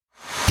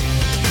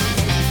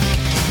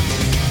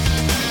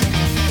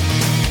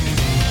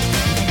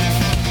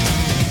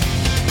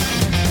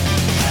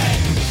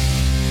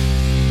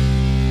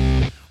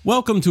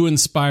Welcome to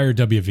Inspire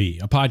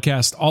WV, a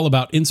podcast all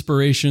about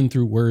inspiration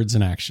through words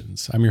and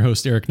actions. I'm your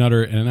host, Eric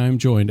Nutter, and I'm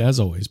joined, as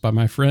always, by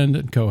my friend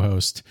and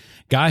co-host,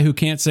 guy who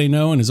can't say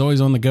no and is always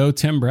on the go,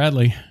 Tim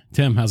Bradley.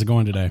 Tim, how's it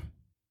going today?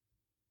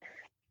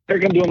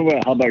 Eric, I'm doing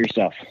well. How about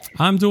yourself?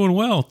 I'm doing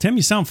well. Tim,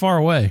 you sound far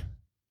away.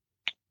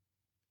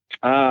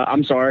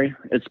 I'm sorry.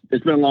 It's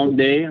been a long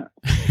day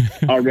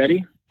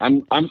already.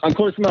 I'm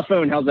close to my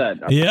phone. How's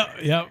that?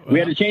 Yeah. We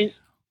had to change.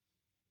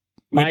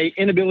 My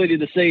inability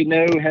to say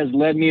no has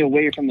led me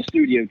away from the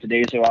studio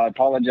today, so I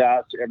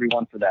apologize to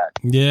everyone for that.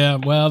 Yeah,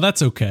 well,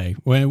 that's okay.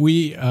 When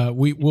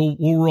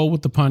we'll roll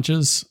with the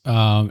punches.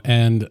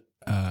 And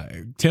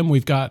Tim,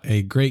 we've got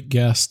a great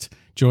guest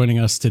joining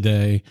us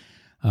today.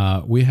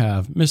 We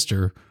have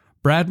Mr.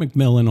 Brad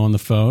McMillan on the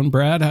phone.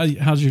 Brad,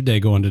 how's your day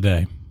going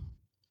today?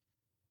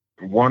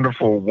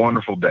 Wonderful,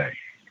 wonderful day.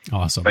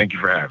 Awesome. Thank you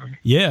for having me.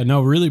 Yeah, no,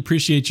 really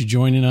appreciate you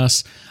joining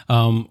us.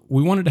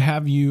 We wanted to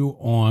have you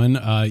on.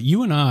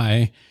 You and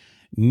I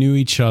knew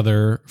each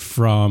other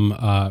from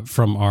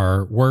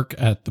our work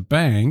at the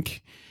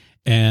bank,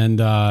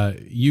 and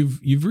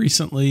you've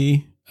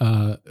recently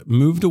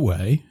moved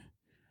away,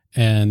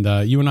 and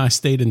you and I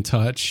stayed in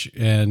touch,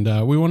 and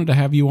we wanted to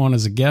have you on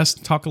as a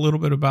guest, talk a little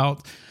bit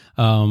about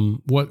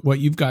what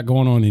you've got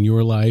going on in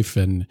your life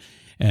and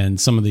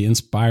some of the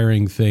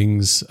inspiring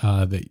things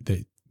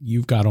that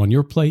you've got on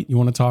your plate you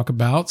want to talk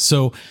about.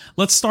 So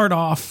let's start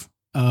off.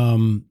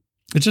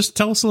 Just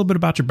tell us a little bit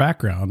about your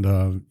background.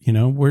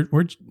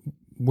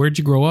 Where'd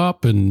you grow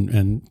up,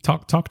 and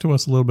talk to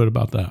us a little bit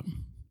about that.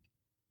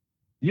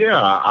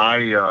 Yeah,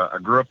 I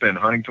grew up in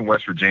Huntington,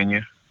 West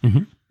Virginia.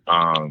 Mm-hmm.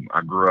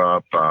 I grew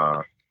up,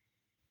 I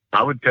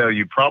would tell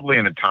you, probably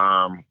in a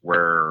time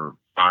where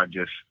I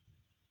just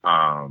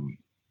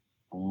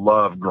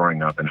loved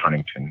growing up in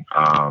Huntington.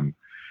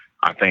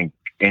 I think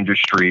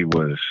industry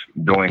was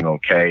doing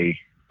okay.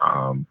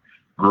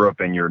 Grew up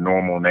in your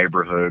normal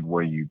neighborhood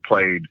where you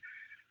played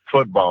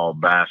football,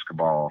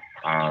 basketball,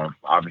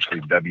 obviously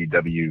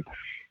WWE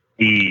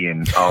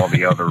and all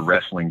the other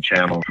wrestling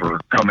channels were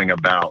coming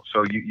about.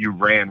 So you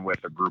ran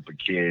with a group of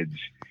kids.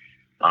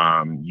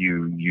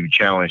 You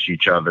challenged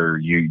each other.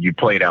 You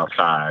played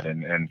outside,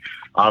 and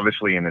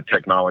obviously in the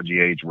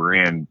technology age we're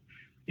in,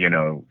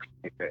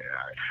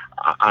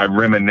 I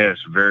reminisce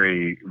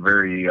very,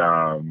 very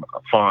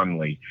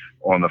fondly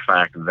on the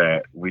fact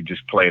that we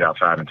just played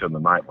outside until the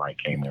nightlight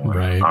came on.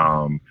 Right.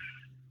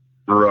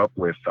 Grew up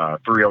with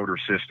 3 older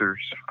sisters,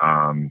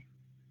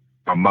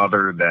 a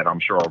mother that I'm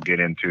sure I'll get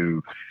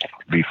into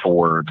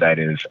before that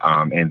is,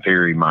 in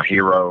theory, my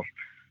hero.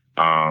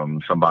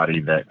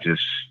 Somebody that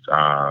just,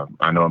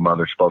 I know a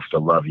mother's supposed to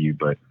love you,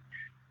 but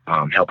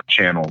help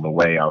channel the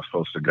way I was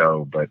supposed to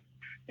go. But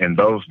in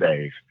those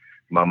days,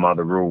 my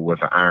mother ruled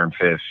with an iron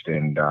fist,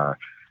 and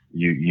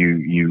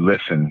you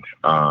listened,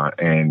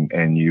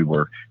 and you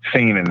were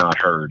seen and not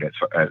heard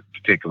at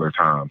particular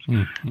times.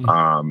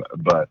 Mm-hmm.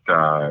 But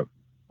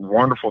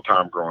wonderful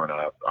time growing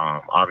up.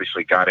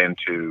 Obviously got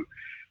into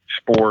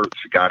sports,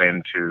 got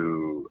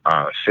into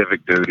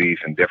civic duties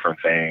and different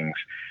things.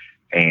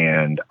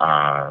 And,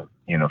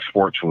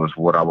 sports was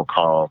what I would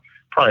call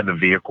probably the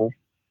vehicle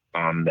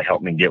that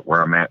helped me get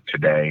where I'm at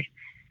today.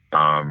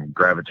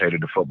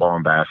 Gravitated to football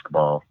and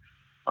basketball.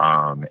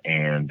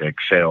 And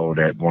excelled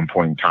at one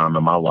point in time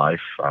in my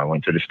life. I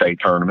went to the state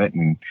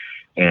tournament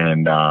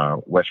in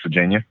West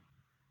Virginia.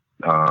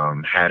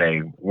 Had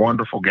a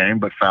wonderful game,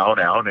 but fouled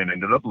out and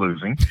ended up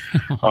losing.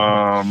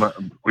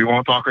 We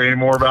won't talk any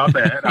more about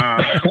that.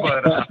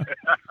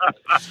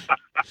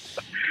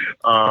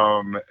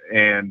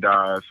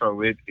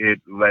 So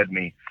it led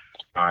me,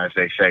 as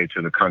they say,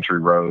 to the country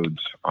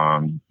roads.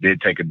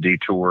 Did take a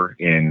detour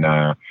in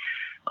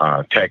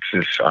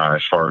Texas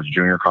as far as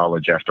junior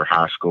college after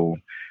high school.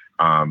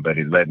 But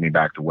it led me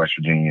back to West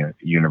Virginia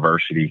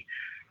University.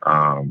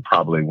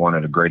 Probably one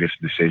of the greatest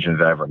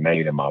decisions I ever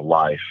made in my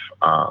life.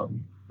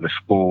 The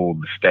school,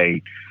 the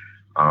state,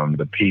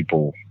 the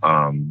people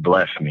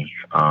blessed me,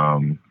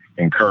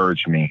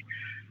 encouraged me,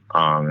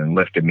 and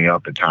lifted me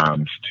up at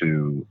times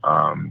to,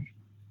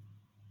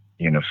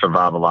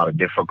 survive a lot of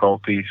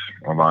difficulties,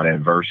 a lot of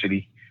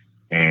adversity.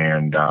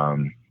 And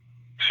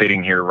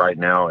sitting here right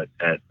now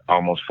at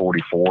almost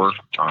 44,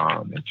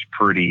 it's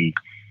pretty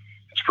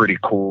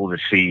cool to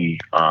see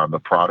the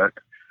product.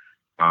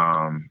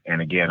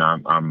 And again,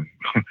 I'm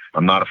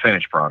I'm not a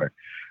finished product.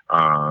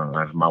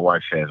 As my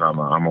wife says, I'm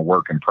a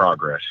work in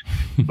progress.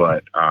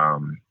 But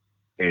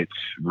it's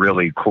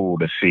really cool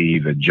to see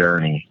the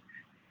journey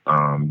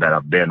that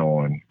I've been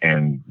on,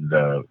 and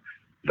the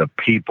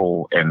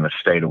people and the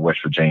state of West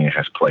Virginia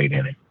has played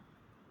in it.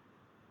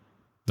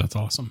 That's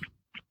awesome.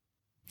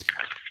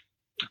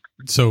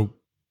 So,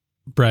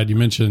 Brad, you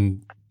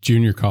mentioned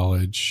junior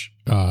college,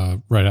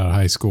 right out of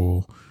high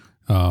school.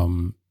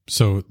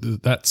 So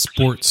that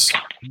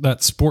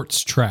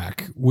sports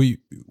track, we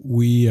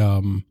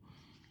on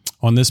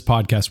this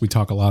podcast, we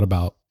talk a lot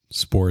about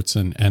sports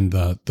and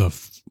the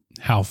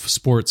how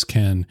sports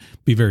can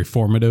be very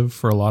formative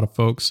for a lot of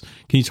folks.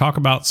 Can you talk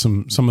about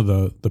some of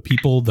the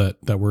people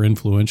that were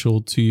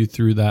influential to you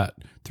through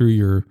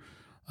your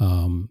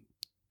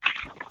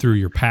through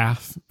your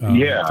path,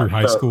 through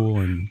high school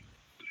and.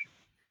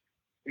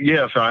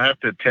 Yeah, so I have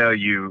to tell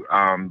you,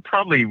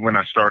 probably when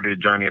I started a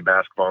journey of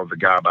basketball, was a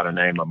guy by the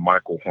name of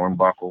Michael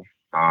Hornbuckle.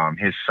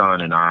 His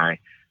son and I,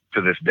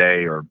 to this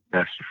day, are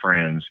best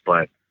friends.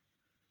 But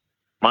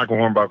Michael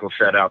Hornbuckle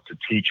set out to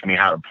teach me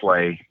how to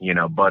play,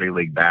 buddy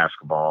league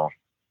basketball,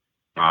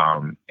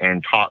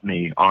 and taught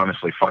me,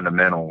 honestly,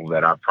 fundamentals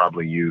that I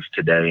probably use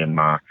today in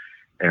my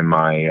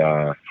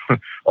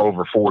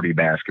over 40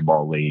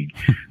 basketball league.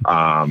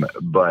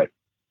 But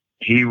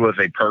he was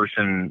a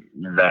person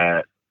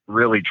that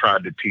really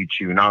tried to teach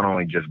you not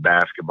only just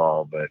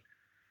basketball, but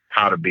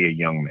how to be a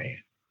young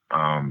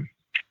man.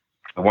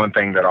 The one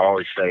thing that I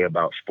always say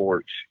about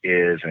sports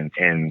is,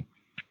 and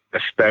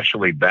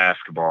especially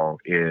basketball,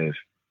 is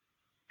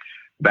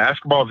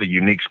basketball is a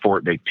unique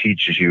sport that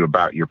teaches you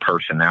about your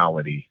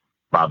personality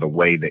by the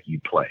way that you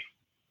play,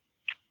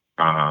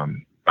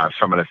 by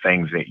some of the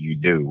things that you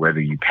do, whether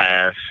you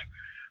pass,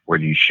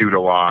 whether you shoot a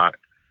lot,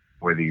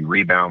 whether you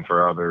rebound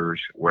for others,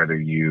 whether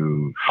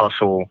you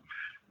hustle,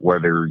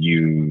 whether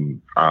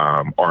you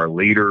are a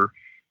leader.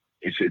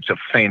 It's a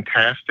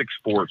fantastic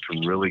sport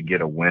to really get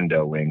a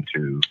window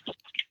into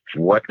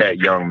what that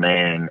young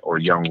man or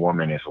young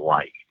woman is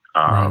like,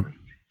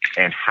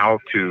 and how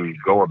to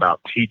go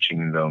about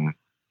teaching them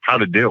how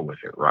to deal with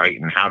it, right,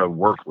 and how to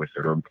work with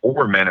it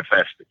or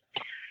manifest it.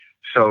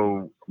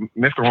 So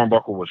Mr.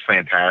 Hornbuckle was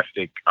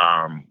fantastic.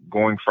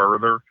 Going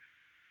further,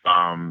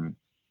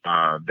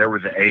 there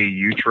was an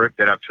AAU trip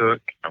that I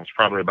took. I was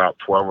probably about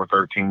 12 or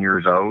 13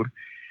 years old.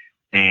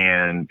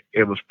 And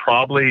it was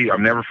probably, I'll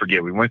never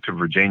forget, we went to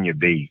Virginia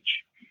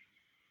Beach,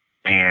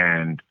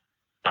 and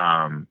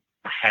I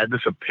had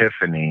this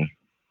epiphany,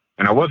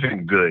 and I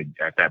wasn't good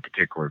at that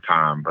particular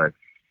time, but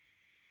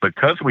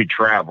because we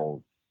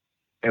traveled,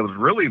 it was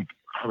really,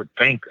 I would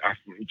think,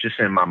 just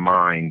in my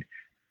mind,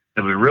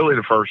 it was really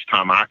the first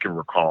time I can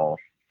recall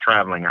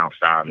traveling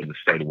outside of the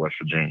state of West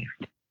Virginia.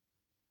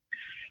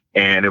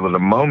 And it was a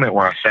moment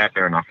where I sat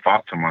there and I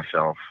thought to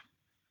myself,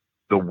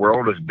 the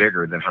world is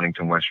bigger than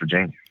Huntington, West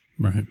Virginia.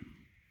 Right.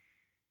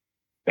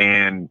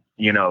 And,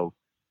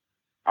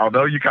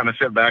 although you kind of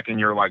sit back and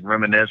you're like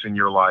reminiscing,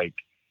 you're like,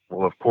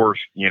 well, of course,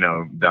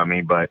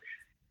 dummy. But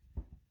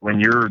when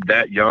you're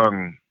that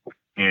young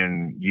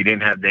and you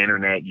didn't have the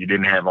internet, you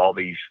didn't have all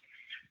these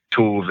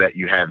tools that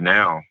you have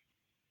now,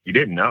 you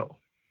didn't know.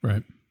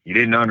 Right. You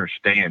didn't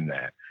understand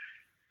that.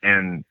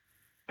 And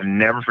I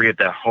never forget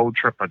that whole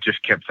trip. I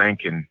just kept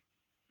thinking,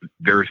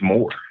 there's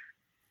more.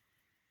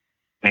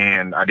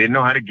 And I didn't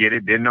know how to get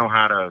it, didn't know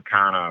how to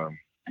kind of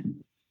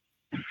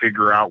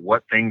figure out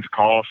what things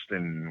cost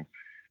and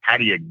how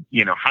do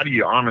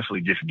you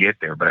honestly just get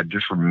there? But I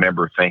just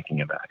remember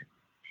thinking about it.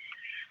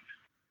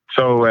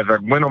 So as I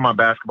went on my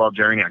basketball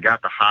journey, I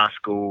got to high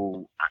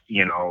school,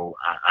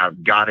 I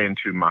got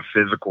into my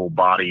physical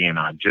body, and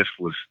I just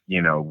was,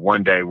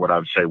 one day what I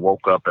would say,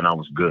 woke up and I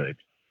was good.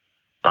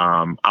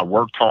 I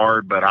worked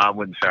hard, but I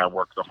wouldn't say I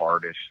worked the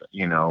hardest.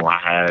 I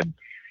had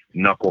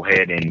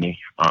knucklehead in me,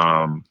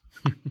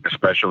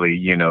 especially,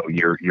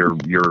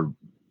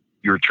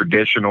 your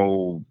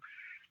traditional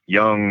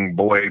young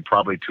boy,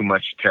 probably too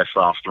much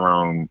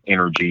testosterone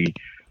energy.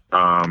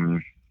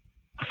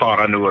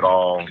 Thought I knew it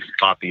all,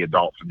 thought the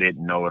adults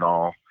didn't know it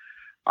all.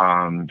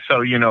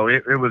 So,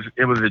 it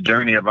was a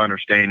journey of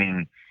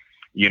understanding,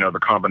 the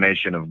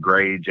combination of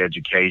grades,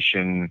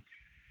 education,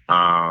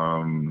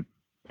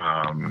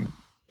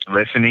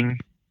 listening.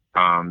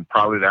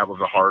 Probably that was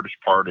the hardest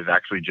part, is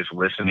actually just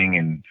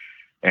listening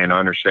and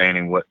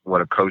understanding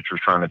what a coach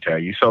was trying to tell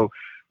you. So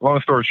long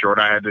story short,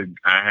 I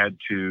had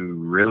to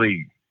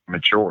really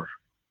mature.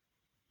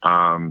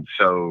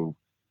 So,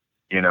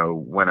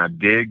 when I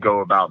did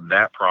go about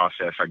that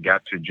process, I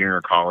got to junior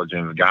college,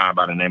 and a guy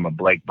by the name of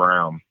Blake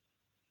Brown,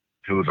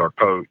 who was our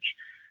coach.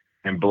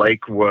 And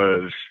Blake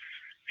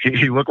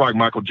he looked like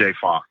Michael J.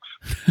 Fox.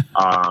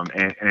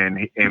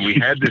 And we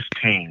had this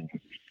team,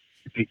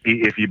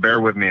 if you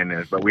bear with me in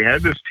this, but we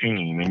had this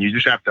team, and you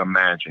just have to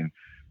imagine,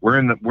 we're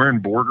in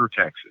Border,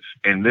 Texas,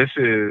 and this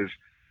is,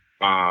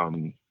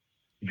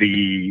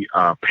 the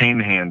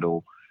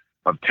panhandle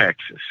of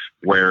Texas,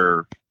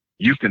 where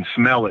you can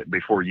smell it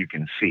before you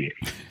can see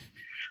it.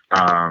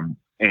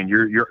 And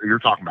you're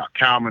talking about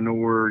cow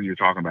manure, you're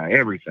talking about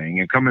everything.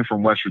 And coming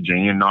from West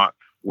Virginia, not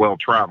well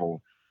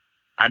traveled,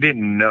 I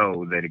didn't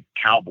know that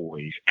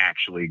cowboys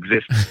actually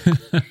existed.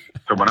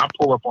 So when I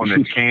pull up on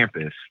this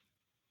campus,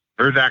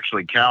 there's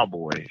actually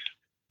cowboys.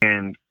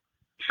 And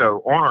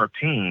so on our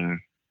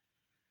team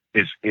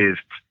is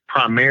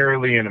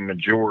primarily in a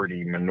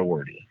majority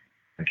minority.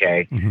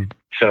 Okay. Mm-hmm.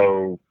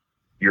 So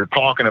you're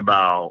talking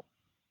about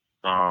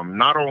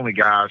not only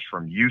guys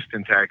from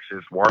Houston,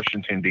 Texas,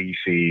 Washington,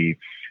 D.C.,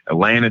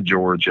 Atlanta,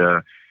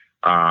 Georgia.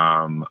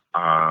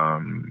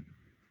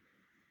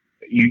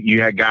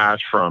 You had guys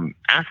from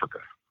Africa.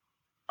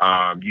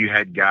 You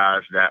had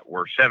guys that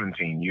were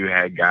 17. You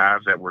had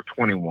guys that were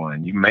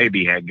 21. You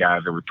maybe had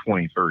guys that were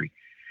 23.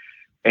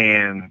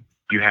 And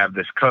you have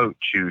this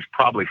coach who's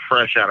probably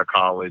fresh out of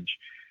college.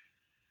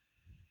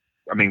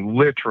 I mean,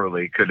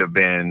 literally could have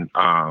been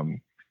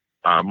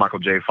Michael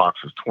J.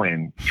 Fox's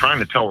twin, trying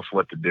to tell us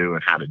what to do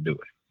and how to do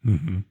it.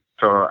 Mm-hmm.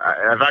 So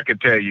as I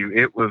could tell you,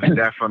 it was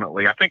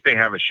definitely, I think they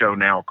have a show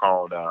now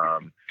called, I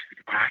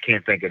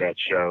can't think of that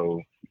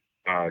show.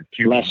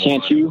 Last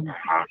Chance U?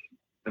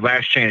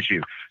 Last Chance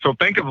U. So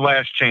think of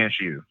Last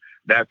Chance U.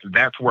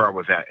 That's where I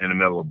was at, in the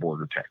middle of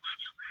Border, Texas.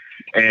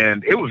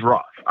 And it was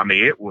rough. I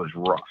mean, it was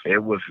rough.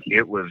 It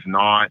was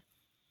not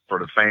for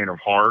the faint of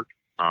heart.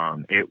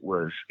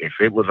 If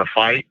it was a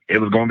fight, it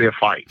was going to be a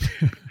fight,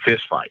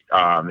 fist fight.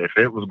 If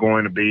it was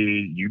going to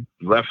be, you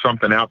left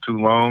something out too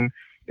long,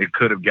 it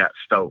could have got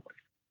stolen.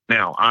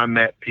 Now, I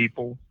met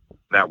people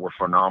that were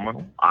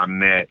phenomenal. I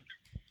met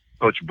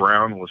Coach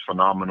Brown was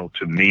phenomenal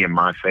to me and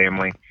my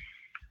family.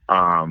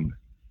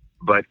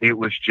 But it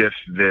was just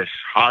this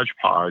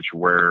hodgepodge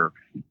where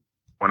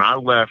when I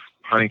left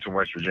Huntington,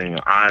 West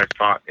Virginia, I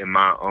thought in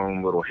my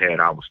own little head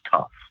I was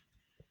tough.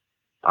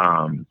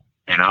 And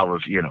I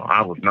was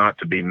not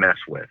to be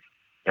messed with.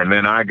 And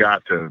then I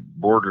got to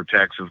Border,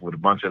 Texas with a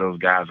bunch of those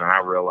guys, and I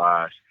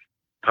realized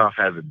tough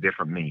has a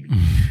different meaning.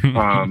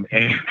 And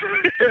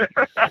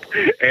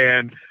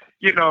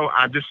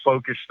I just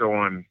focused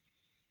on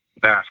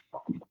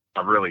basketball.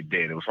 I really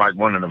did. It was like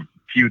one of the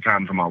few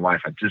times in my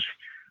life I just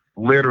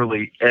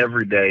literally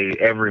every day,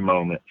 every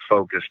moment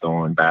focused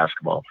on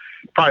basketball.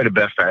 Probably the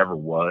best I ever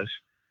was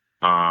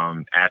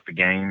at the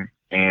game.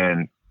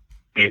 And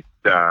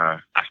I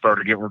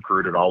started getting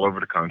recruited all over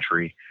the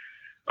country.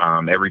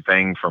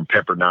 Everything from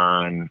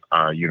Pepperdine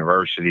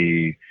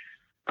University,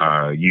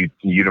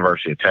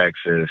 University of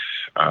Texas,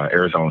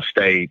 Arizona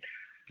State,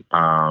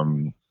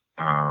 and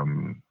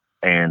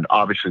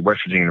obviously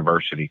West Virginia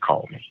University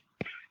called me.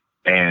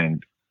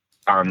 And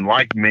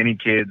unlike many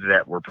kids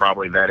that were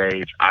probably that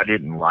age, I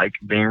didn't like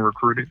being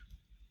recruited.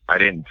 I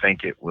didn't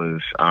think it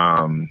was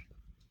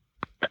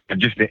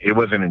it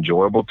wasn't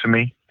enjoyable to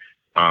me.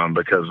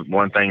 Because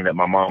one thing that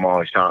my mom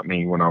always taught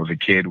me when I was a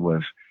kid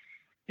was,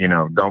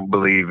 don't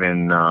believe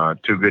in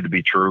too good to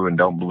be true, and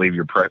don't believe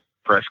your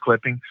press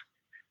clippings.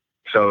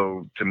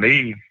 So to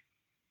me,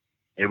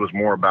 it was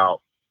more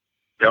about,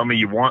 tell me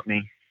you want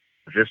me.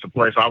 If it's the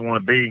place I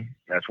want to be,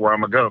 that's where I'm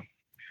going to go.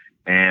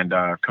 And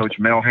Coach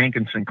Mel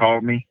Hankinson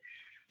called me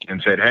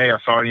and said, hey, I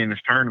saw you in this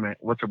tournament.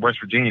 What's a West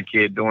Virginia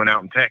kid doing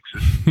out in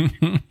Texas?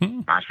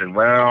 I said,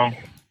 well,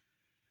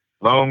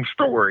 long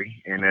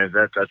story. And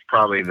that's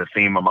probably the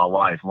theme of my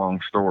life,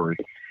 long story.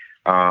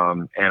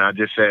 And I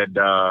just said,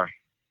 I'd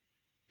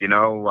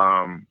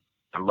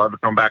love to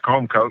come back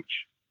home,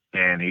 Coach.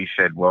 And he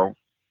said, well,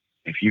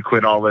 if you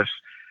quit all this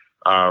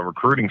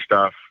recruiting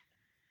stuff,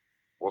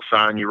 we'll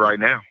sign you right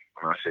now.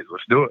 And I said,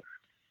 let's do it.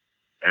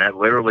 And that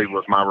literally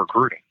was my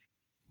recruiting.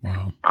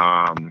 Wow.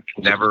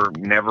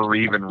 Never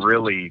even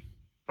really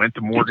went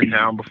to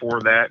Morgantown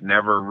before that.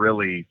 Never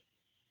really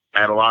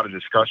had a lot of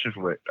discussions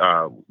with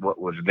what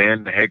was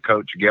then the head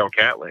coach, Gail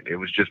Catlett. It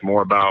was just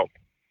more about,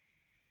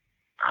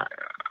 I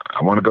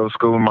want to go to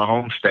school in my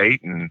home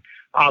state. And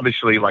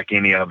obviously, like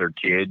any other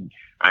kid,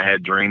 I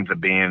had dreams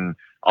of being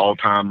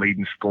all-time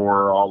leading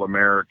scorer,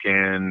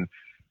 All-American,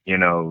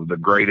 the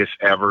greatest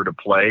ever to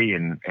play.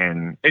 And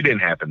it didn't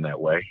happen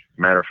that way.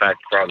 Matter of fact,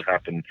 it probably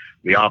happened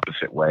the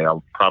opposite way. I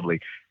probably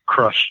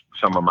crushed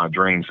some of my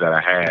dreams that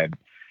I had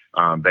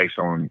based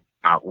on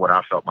what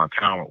I felt my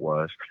talent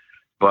was.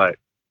 But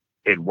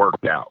it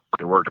worked out.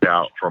 It worked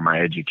out for my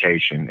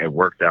education. It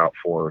worked out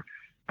for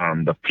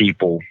the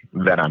people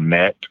that I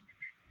met.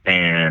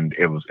 And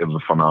it was a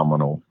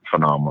phenomenal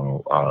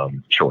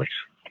choice.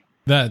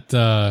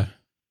 That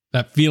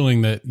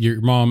feeling that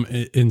your mom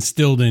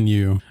instilled in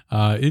you,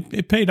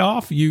 it paid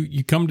off.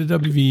 You come to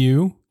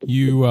WVU,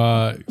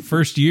 you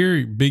first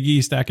year Big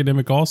East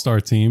Academic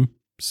All-Star team.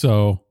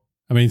 So,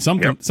 I mean,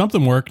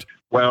 something worked.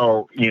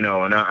 Well,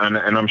 and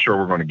I'm sure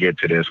we're going to get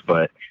to this,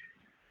 but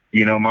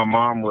my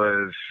mom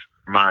was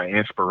my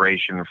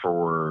inspiration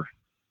for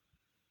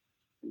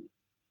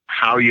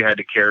how you had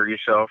to carry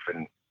yourself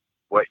and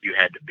what you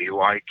had to be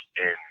like.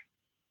 And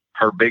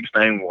her big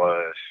thing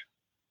was,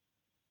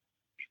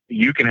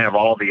 you can have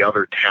all the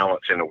other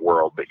talents in the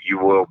world, but you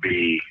will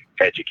be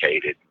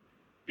educated.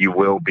 You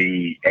will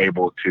be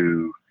able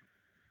to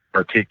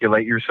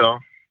articulate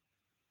yourself.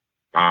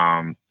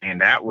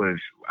 And that was,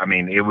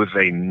 it was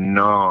a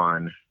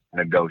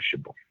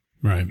non-negotiable.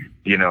 Right.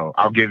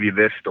 I'll give you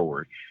this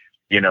story.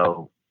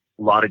 A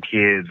lot of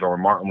kids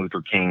on Martin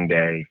Luther King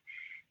Day,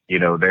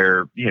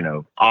 they're,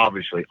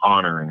 obviously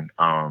honoring,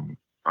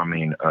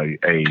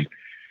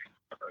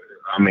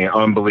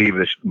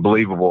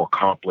 unbelievable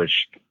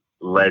accomplished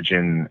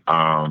legend,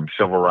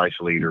 civil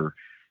rights leader.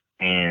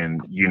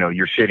 And,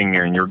 you're sitting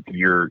there and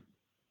you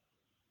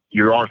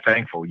are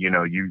thankful,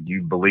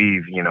 you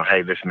believe,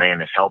 hey, this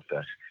man has helped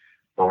us.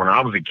 But when I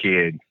was a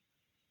kid,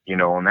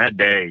 on that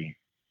day,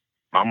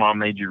 my mom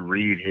made you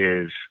read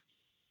his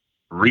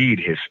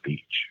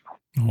speech.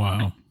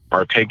 Wow.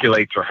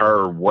 Articulate to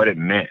her what it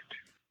meant.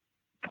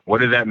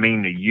 What does that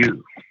mean to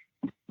you?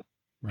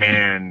 Right.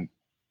 And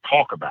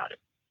talk about it,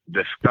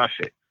 discuss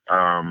it.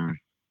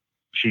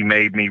 She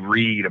made me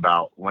read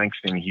about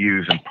Langston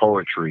Hughes and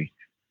poetry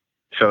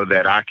so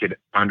that I could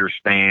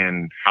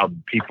understand how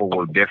people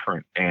were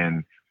different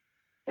and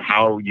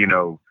how,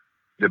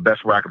 the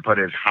best way I could put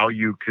it is how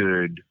you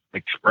could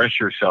express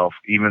yourself,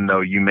 even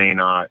though you may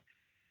not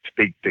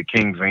speak the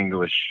King's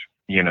English,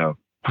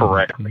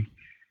 correctly.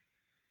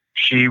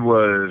 She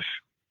was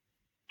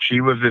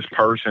this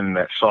person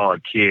that saw a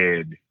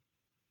kid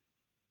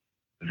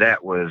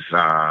that was,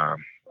 when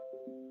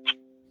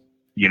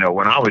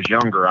I was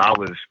younger, I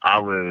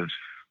was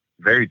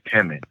very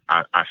timid.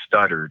 I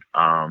stuttered.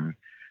 I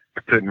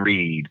couldn't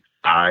read.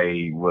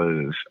 I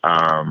was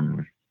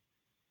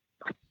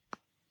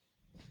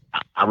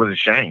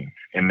ashamed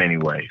in many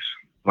ways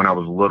when I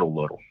was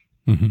little.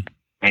 Mm-hmm.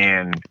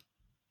 And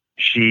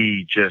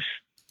she just,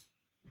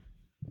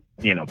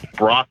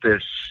 brought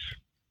this,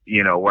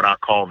 what I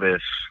call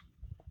this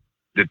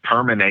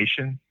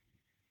determination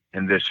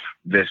and this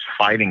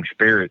fighting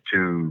spirit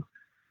to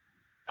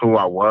who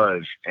I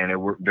was. And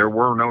there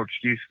were no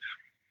excuses.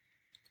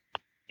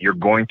 You're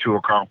going to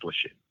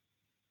accomplish it.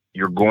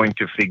 You're going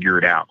to figure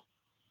it out.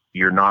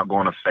 You're not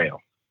going to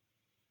fail.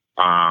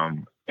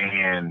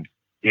 And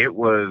it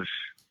was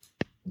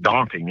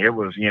daunting. It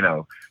was,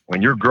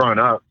 when you're growing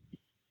up,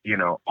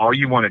 all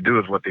you want to do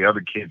is what the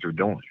other kids are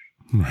doing.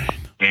 Right.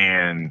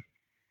 And,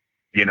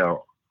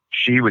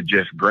 she would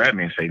just grab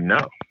me and say,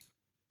 no,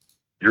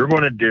 you're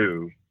going to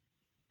do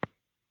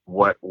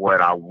what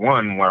I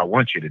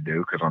want you to do,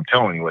 because I'm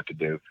telling you what to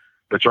do,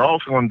 but you're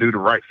also going to do the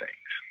right things.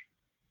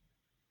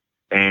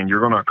 And you're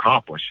going to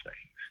accomplish things.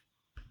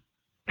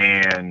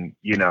 And,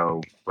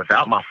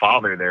 without my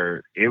father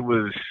there, it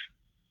was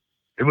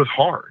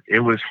hard. It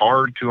was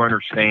hard to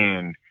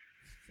understand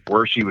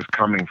where she was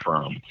coming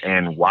from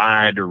and why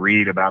I had to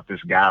read about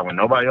this guy when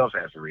nobody else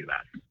has to read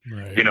about it,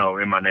 right.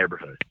 In my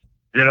neighborhood,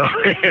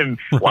 and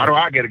why do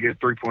I get to get a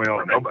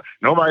 3.0?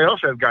 Nobody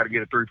else has got to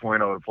get a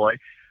 3.0 to play.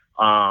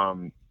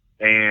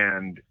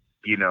 And,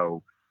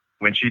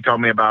 when she told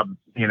me about,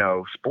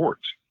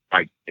 sports,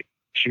 like,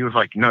 she was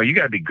like, no, you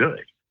got to be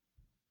good.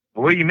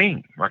 Well, what do you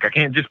mean? Like, I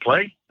can't just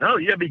play? No,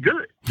 you got to be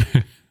good.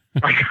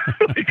 Like,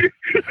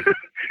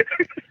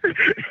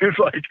 it's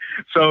like,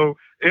 so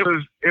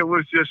it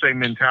was just a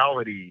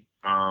mentality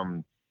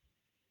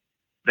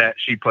that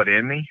she put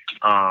in me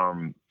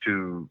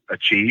to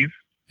achieve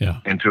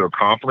and to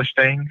accomplish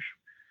things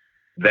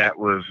that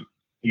was,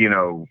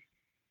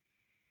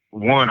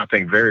 one, I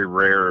think very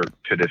rare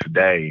to this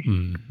day.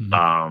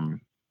 Mm-hmm.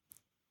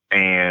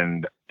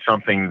 And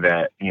something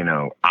that,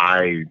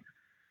 I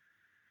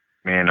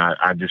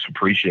just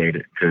appreciate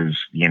it,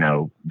 because,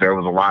 there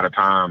was a lot of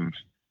times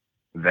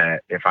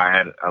that if I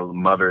had a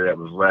mother that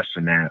was less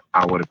than that,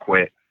 I would have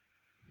quit,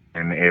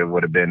 and it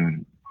would have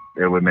been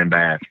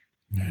bad.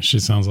 Yeah, she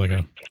sounds like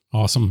a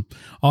awesome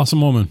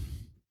woman.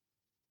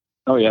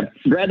 Oh yeah,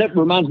 Brad, that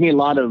reminds me a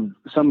lot of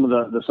some of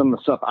the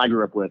stuff I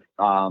grew up with.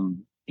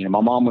 My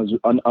mom was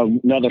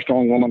another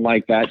strong woman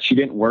like that. She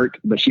didn't work,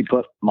 but she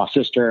put my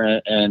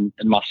sister and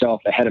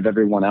myself ahead of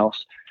everyone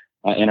else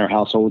in our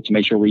household to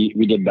make sure we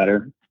did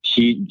better.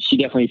 She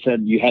definitely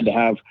said you had to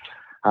have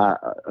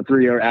a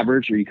 3-year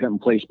average or you couldn't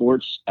play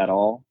sports at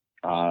all.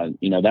 That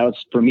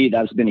was, for me,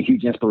 that's been a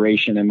huge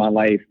inspiration in my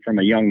life from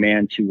a young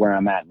man to where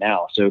I'm at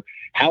now. So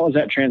how was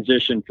that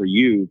transition for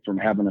you from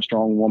having a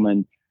strong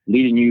woman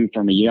leading you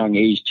from a young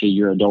age to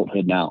your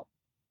adulthood now?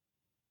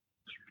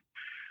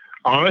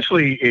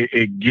 Honestly,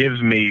 it gives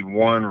me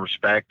one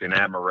respect and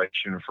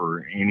admiration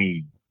for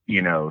any,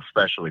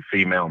 especially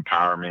female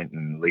empowerment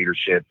and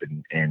leadership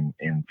and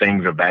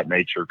things of that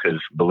nature.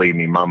 Because believe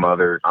me, I'm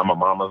a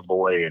mama's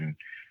boy,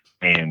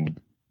 and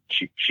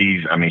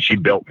she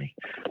built me.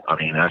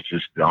 That's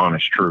just the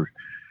honest truth.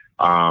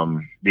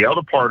 The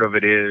other part of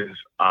it is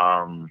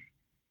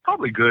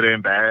probably good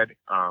and bad.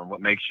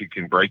 What makes you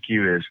can break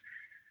you is,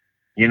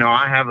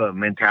 I have a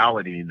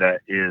mentality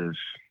that is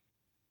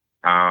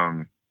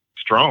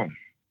strong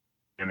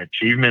and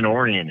achievement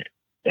oriented,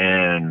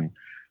 and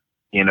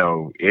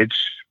it's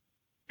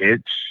you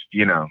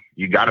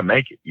got to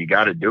make it, you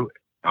got to do it.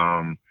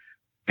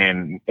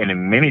 And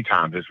in many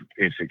times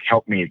it's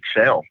helped me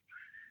excel.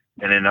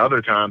 And in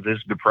other times,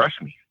 it's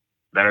depressed me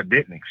that I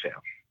didn't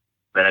excel,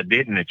 that I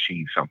didn't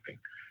achieve something,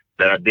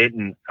 that I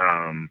didn't,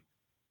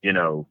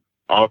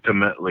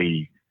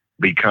 ultimately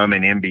become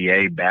an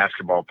NBA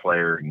basketball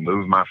player and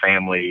move my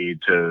family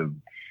to,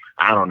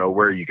 I don't know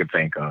where you could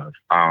think of.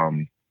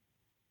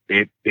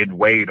 It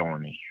weighed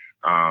on me.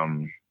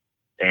 And,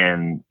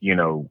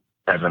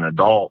 as an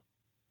adult,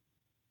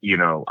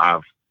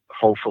 I've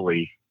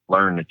hopefully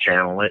learned to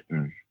channel it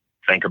and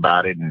think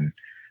about it and,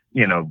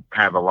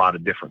 have a lot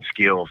of different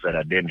skills that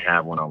I didn't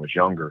have when I was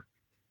younger.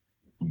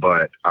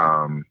 But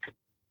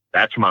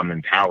that's my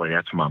mentality.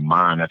 That's my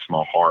mind. That's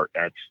my heart.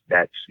 That's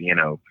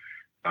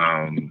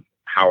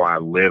how I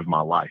live my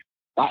life.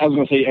 I was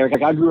going to say, Eric,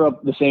 like I grew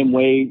up the same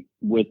way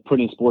with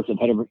putting sports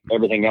ahead of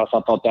everything else.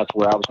 I thought that's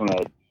where I was going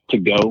to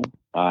go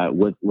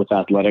with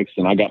athletics,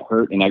 and I got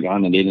hurt and I got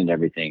inundated and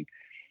everything.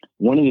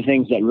 One of the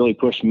things that really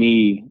pushed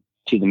me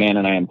to the man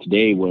that I am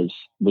today was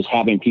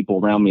having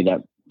people around me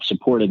that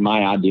supported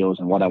my ideals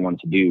and what I wanted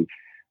to do.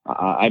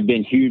 I've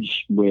been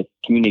huge with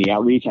community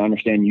outreach. I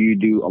understand you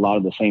do a lot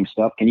of the same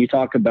stuff. Can you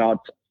talk about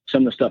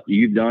some of the stuff that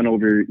you've done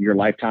over your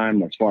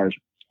lifetime as far as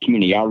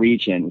community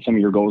outreach and some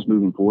of your goals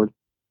moving forward?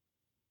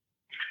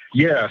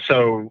 Yeah.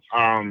 So,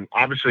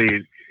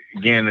 obviously,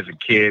 again, as a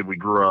kid, we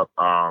grew up,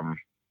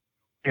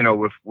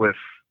 with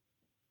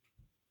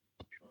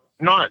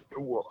not,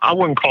 I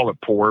wouldn't call it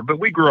poor, but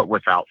we grew up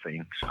without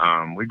things.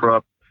 We grew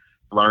up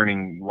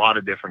learning a lot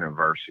of different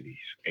adversities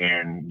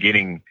and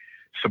getting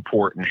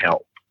support and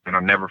help. And I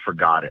never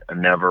forgot it. I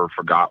never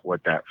forgot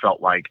what that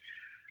felt like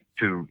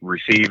to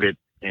receive it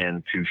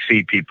and to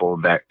see people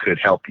that could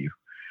help you.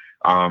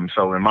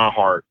 So in my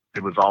heart,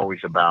 it was always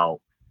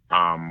about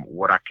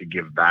what I could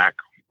give back,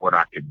 what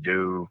I could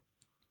do.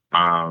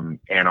 And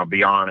I'll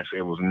be honest,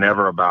 it was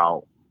never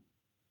about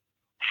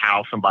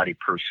how somebody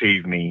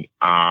perceived me.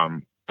 I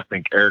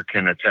think Eric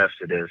can attest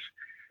to this.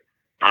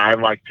 I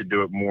like to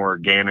do it more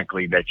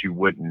organically, that you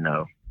wouldn't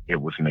know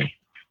it was me,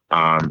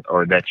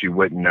 or that you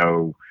wouldn't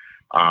know,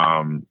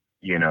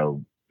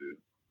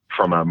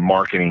 from a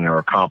marketing or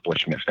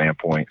accomplishment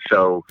standpoint.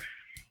 So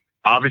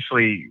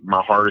obviously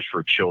my heart is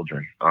for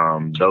children,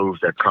 those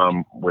that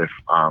come with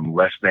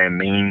less than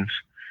means,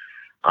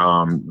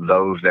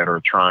 those that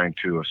are trying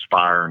to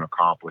aspire and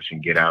accomplish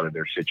and get out of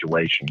their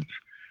situations.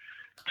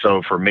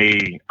 So for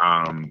me,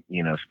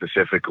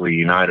 specifically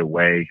United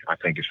Way, I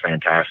think is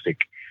fantastic.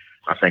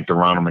 I think the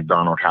Ronald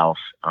McDonald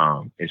House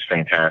is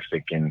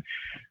fantastic. And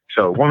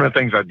so one of the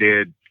things I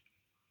did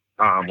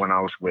when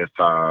I was with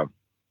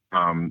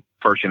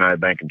First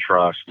United Bank and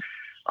Trust,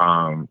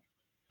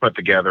 put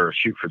together a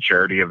Shoot for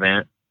Charity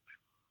event.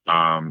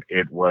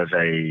 It was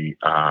a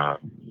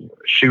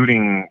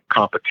shooting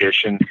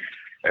competition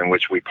in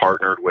which we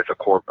partnered with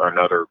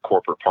another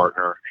corporate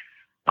partner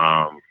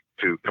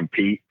to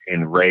compete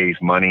and raise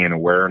money and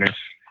awareness.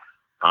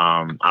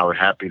 I was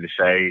happy to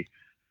say,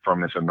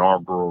 from this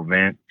inaugural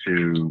event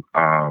to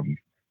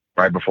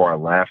right before I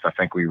left, I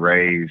think we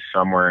raised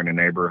somewhere in the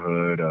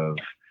neighborhood of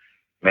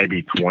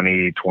maybe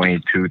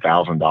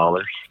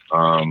 $22,000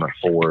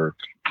 for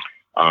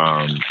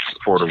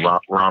the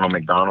Ronald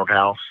McDonald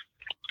House.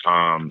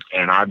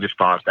 And I just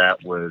thought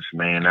that was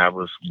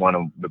one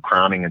of the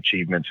crowning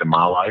achievements in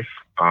my life.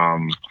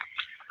 As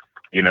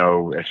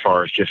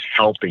far as just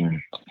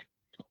helping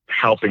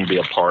be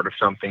a part of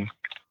something,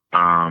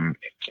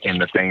 in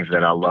the things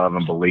that I love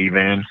and believe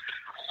in.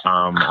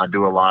 I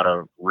do a lot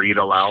of read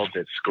alouds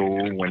at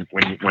school when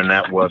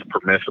that was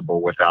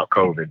permissible without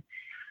COVID.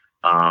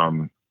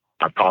 I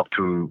talk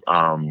to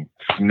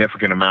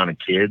significant amount of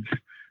kids.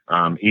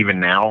 Even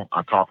now,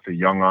 I talk to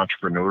young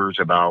entrepreneurs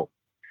about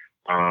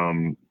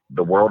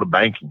the world of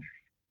banking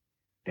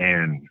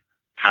and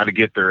how to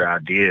get their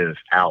ideas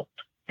out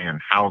and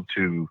how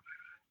to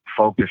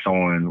focus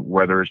on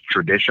whether it's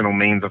traditional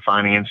means of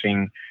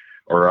financing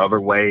or other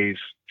ways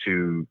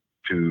to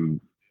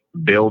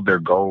build their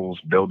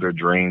goals, build their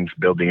dreams,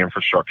 build the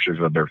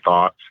infrastructures of their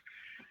thoughts.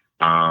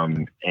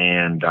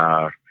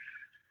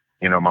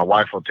 My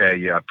wife will tell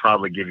you, I'd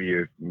probably give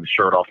you the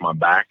shirt off my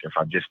back if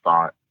I just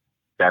thought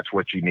that's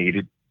what you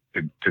needed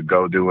to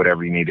go do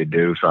whatever you need to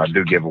do. So I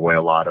do give away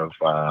a lot of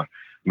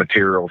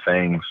material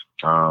things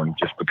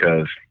just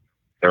because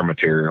they're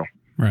material.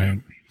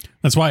 Right.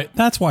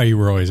 That's why you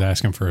were always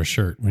asking for a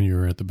shirt when you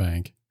were at the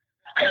bank.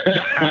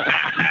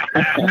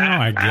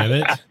 I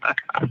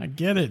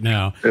get it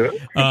now. So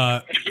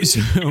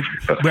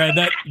Brad,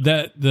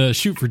 that the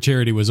Shoot for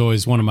Charity was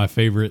always one of my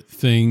favorite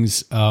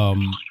things. I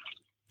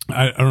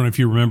don't know if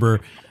you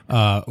remember,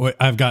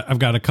 I've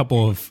got a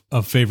couple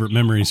of favorite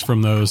memories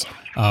from those.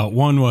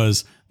 One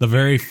was the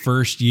very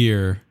first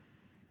year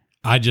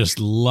I just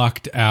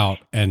lucked out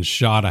and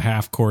shot a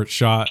half court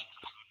shot.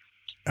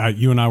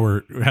 You and I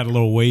had a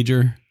little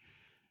wager,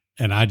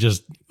 and I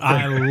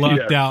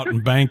lucked out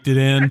and banked it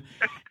in.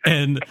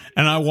 And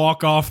I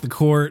walk off the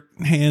court,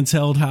 hands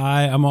held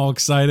high. I'm all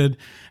excited.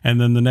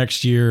 And then the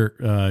next year,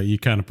 you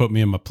kind of put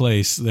me in my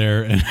place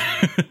there. And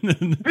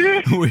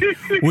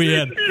we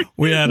had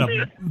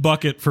a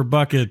bucket for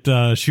bucket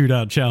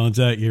shootout challenge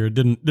that year. It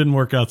didn't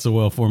work out so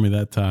well for me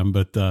that time.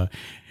 But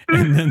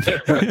and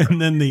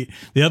then the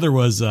other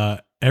was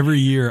every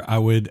year I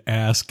would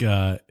ask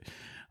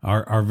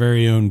our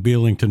very own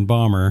Beelington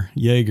bomber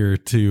Jaeger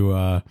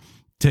to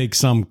take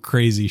some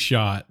crazy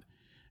shot.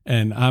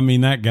 And I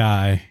mean, that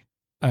guy,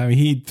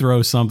 he'd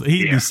throw something.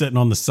 He'd be sitting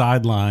on the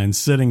sidelines,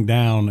 sitting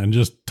down, and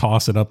just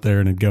toss it up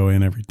there, and it'd go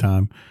in every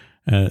time.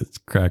 It's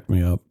cracked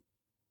me up.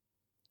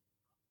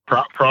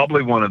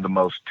 Probably one of the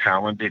most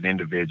talented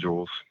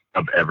individuals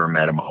I've ever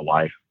met in my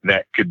life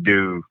that could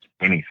do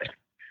anything.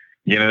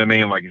 You know what I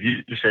mean? Like if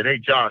you just said, "Hey,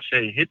 Josh,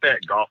 hit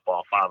that golf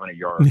ball 500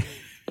 yards,"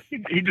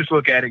 he'd just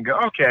look at it and go,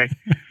 "Okay."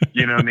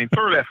 You know what I mean?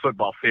 Throw that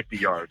football 50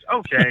 yards.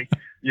 Okay.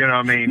 You know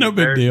what I mean? No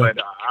big deal. But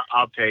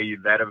I'll tell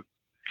you that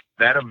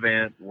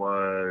event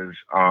was,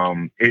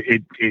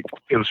 it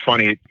was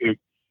funny. It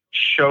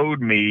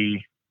showed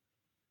me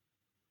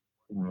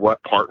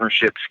what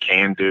partnerships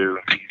can do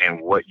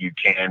and what you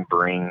can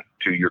bring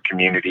to your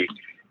community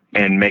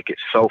and make it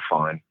so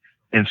fun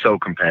and so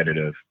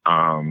competitive.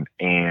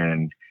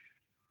 And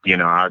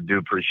I do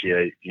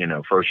appreciate,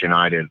 First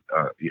United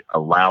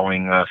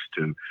allowing us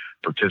to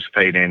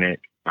participate in it.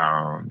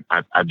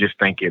 I just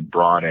think it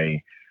brought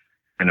an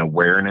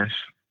awareness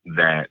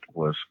that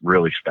was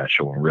really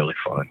special and really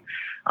fun.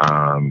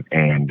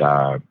 And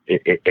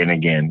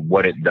again,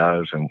 what it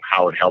does and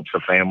how it helps the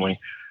family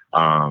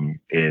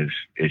is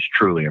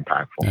truly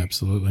impactful.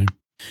 Absolutely.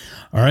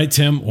 All right,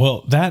 Tim.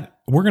 Well,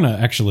 we're going to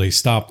actually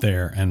stop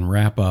there and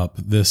wrap up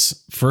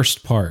this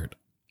first part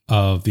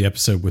of the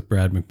episode with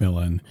Brad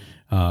McMillan.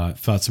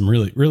 Thought some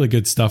really, really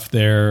good stuff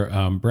there.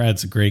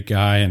 Brad's a great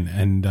guy,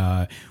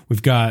 and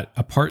we've got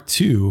a part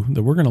 2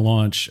 that we're going to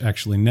launch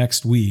actually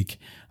next week,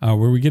 where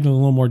we get a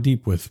little more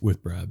deep with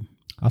Brad.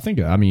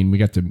 We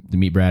got to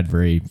meet Brad.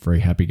 Very,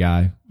 very happy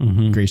guy.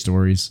 Mm-hmm. Great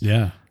stories.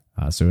 Yeah.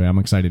 So I'm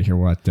excited to hear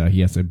what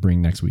he has to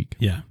bring next week.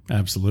 Yeah,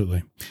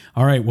 absolutely.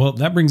 All right. Well,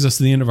 that brings us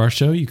to the end of our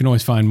show. You can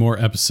always find more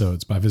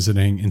episodes by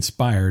visiting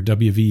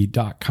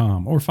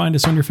inspirewv.com or find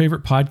us on your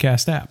favorite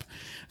podcast app.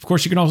 Of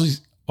course, you can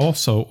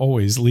also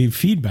always leave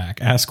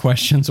feedback, ask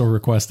questions, or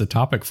request a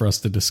topic for us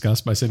to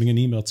discuss by sending an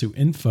email to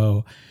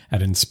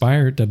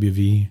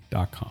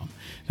info@inspirewv.com.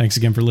 Thanks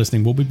again for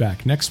listening. We'll be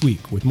back next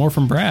week with more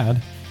from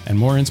Brad and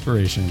more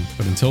inspiration.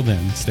 But until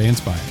then, stay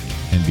inspired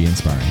and be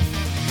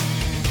inspiring.